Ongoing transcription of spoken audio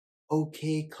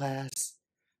Okay, class,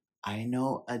 I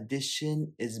know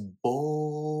addition is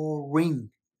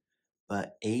boring,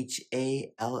 but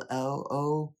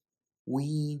HALLO,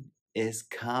 ween, is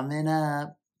coming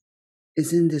up.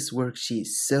 Isn't this worksheet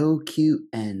so cute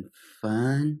and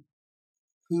fun?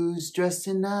 Who's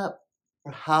dressing up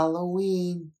for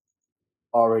Halloween?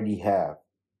 Already have.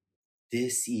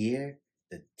 This year,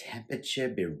 the temperature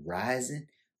be rising.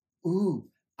 Ooh,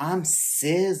 I'm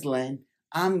sizzling.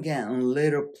 I'm getting a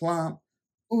little plump.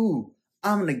 Ooh,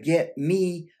 I'm gonna get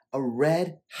me a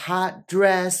red hot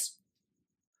dress.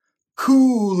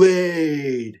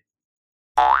 Kool-Aid!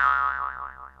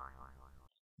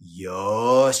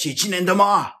 よーし、一年ども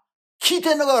聞い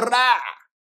てんのか、ら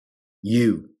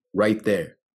You, right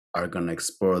there, are gonna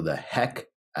explore the heck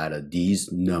out of these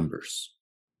numbers.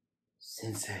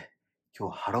 先生、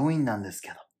今日ハロウィンなんですけ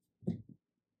ど。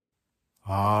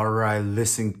Alright,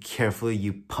 listen carefully,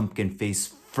 you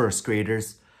pumpkin-faced first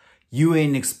graders. You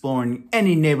ain't exploring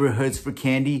any neighborhoods for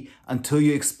candy until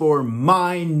you explore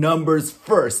my numbers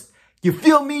first. You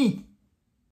feel me?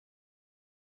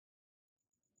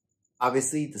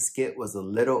 Obviously, the skit was a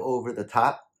little over the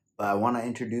top, but I want to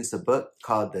introduce a book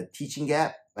called The Teaching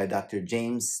Gap by Dr.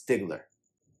 James Stigler.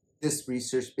 This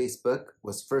research-based book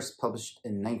was first published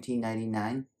in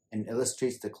 1999 and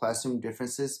illustrates the classroom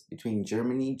differences between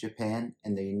Germany, Japan,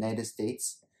 and the United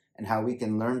States, and how we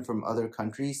can learn from other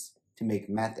countries to make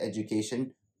math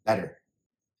education better.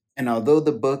 And although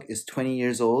the book is 20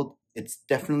 years old, it's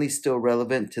definitely still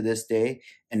relevant to this day,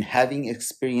 and having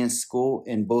experienced school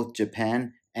in both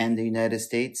Japan and the United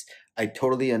States, I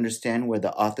totally understand where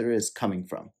the author is coming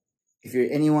from. If you're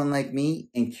anyone like me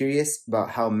and curious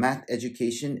about how math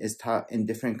education is taught in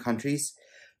different countries,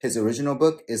 his original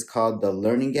book is called The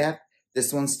Learning Gap.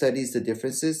 This one studies the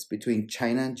differences between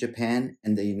China, Japan,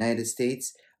 and the United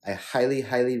States. I highly,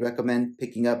 highly recommend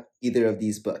picking up either of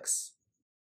these books.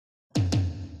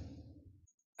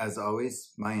 As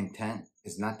always, my intent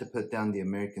is not to put down the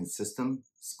American system,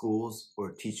 schools,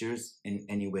 or teachers in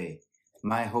any way.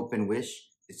 My hope and wish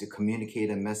is to communicate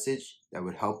a message that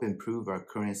would help improve our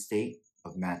current state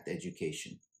of math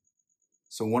education.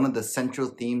 So one of the central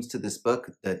themes to this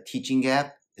book, The Teaching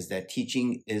Gap, is that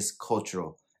teaching is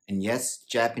cultural. And yes,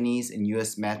 Japanese and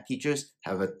US math teachers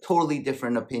have a totally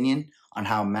different opinion on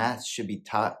how math should be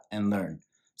taught and learned.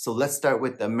 So let's start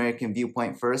with the American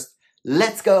viewpoint first.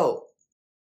 Let's go!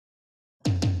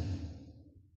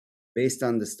 Based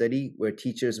on the study where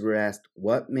teachers were asked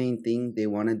what main thing they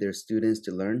wanted their students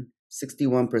to learn,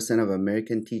 61% of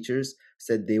American teachers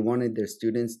said they wanted their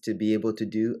students to be able to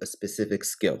do a specific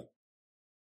skill.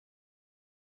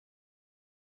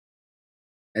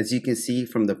 As you can see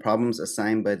from the problems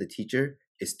assigned by the teacher,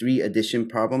 is 3 addition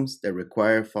problems that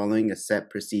require following a set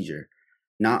procedure.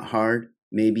 Not hard,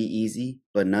 maybe easy,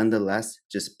 but nonetheless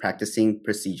just practicing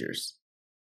procedures.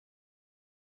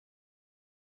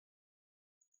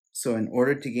 So in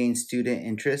order to gain student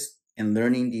interest in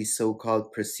learning these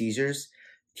so-called procedures,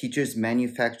 teachers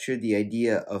manufacture the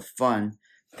idea of fun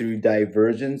through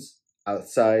diversions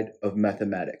outside of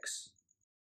mathematics.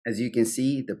 As you can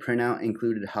see, the printout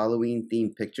included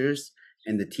Halloween-themed pictures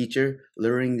and the teacher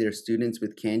luring their students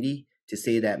with candy to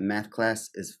say that math class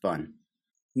is fun.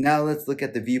 Now let's look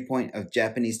at the viewpoint of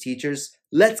Japanese teachers.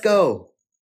 Let's go!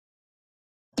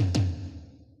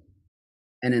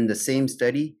 And in the same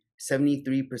study,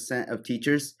 73% of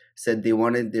teachers said they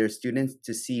wanted their students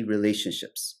to see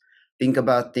relationships. Think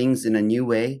about things in a new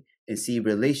way and see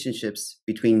relationships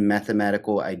between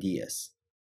mathematical ideas.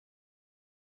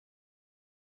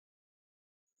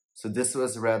 So this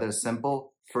was a rather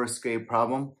simple first grade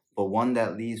problem, but one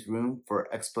that leaves room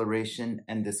for exploration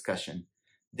and discussion.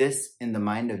 This, in the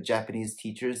mind of Japanese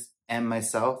teachers and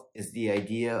myself, is the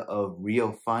idea of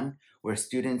real fun, where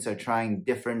students are trying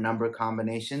different number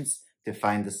combinations to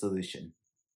find the solution.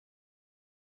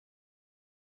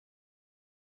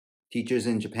 Teachers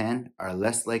in Japan are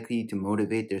less likely to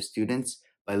motivate their students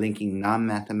by linking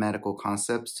non-mathematical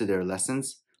concepts to their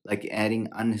lessons, like adding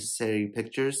unnecessary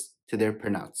pictures to their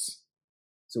printouts.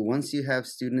 So once you have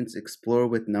students explore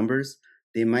with numbers,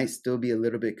 they might still be a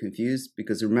little bit confused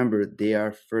because remember, they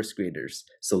are first graders.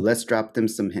 So let's drop them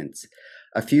some hints.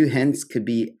 A few hints could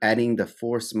be adding the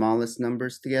 4 smallest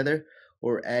numbers together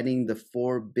or adding the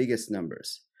 4 biggest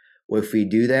numbers. Well, if we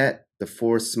do that, the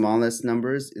 4 smallest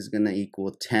numbers is going to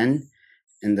equal 10,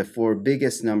 and the 4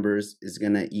 biggest numbers is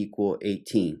going to equal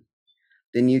 18.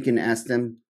 Then you can ask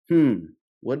them,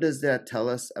 what does that tell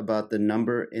us about the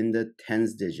number in the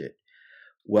tens digit?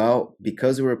 Well,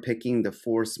 because we're picking the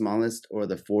 4 smallest or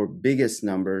the 4 biggest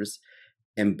numbers,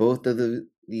 and both of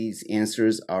these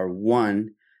answers are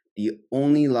 1, the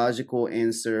only logical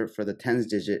answer for the tens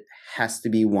digit has to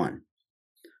be 1.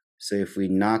 So if we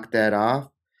knock that off,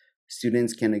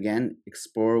 students can again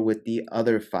explore with the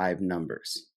other 5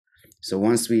 numbers. So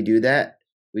once we do that,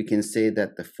 we can say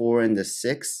that the 4 and the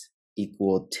 6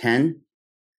 equal 10,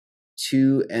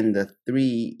 2 and the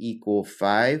 3 equal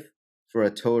 5, for a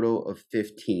total of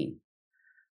 15.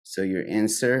 So your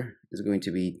answer is going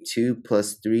to be 2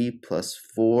 plus 3 plus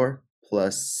 4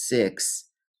 plus 6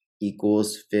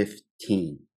 equals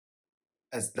 15.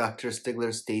 As Dr.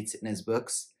 Stigler states in his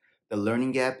books, the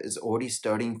learning gap is already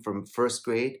starting from first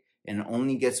grade and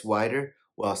only gets wider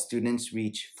while students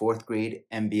reach 4th grade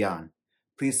and beyond.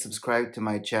 Please subscribe to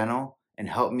my channel and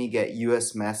help me get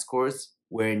US math scores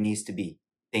where it needs to be.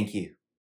 Thank you.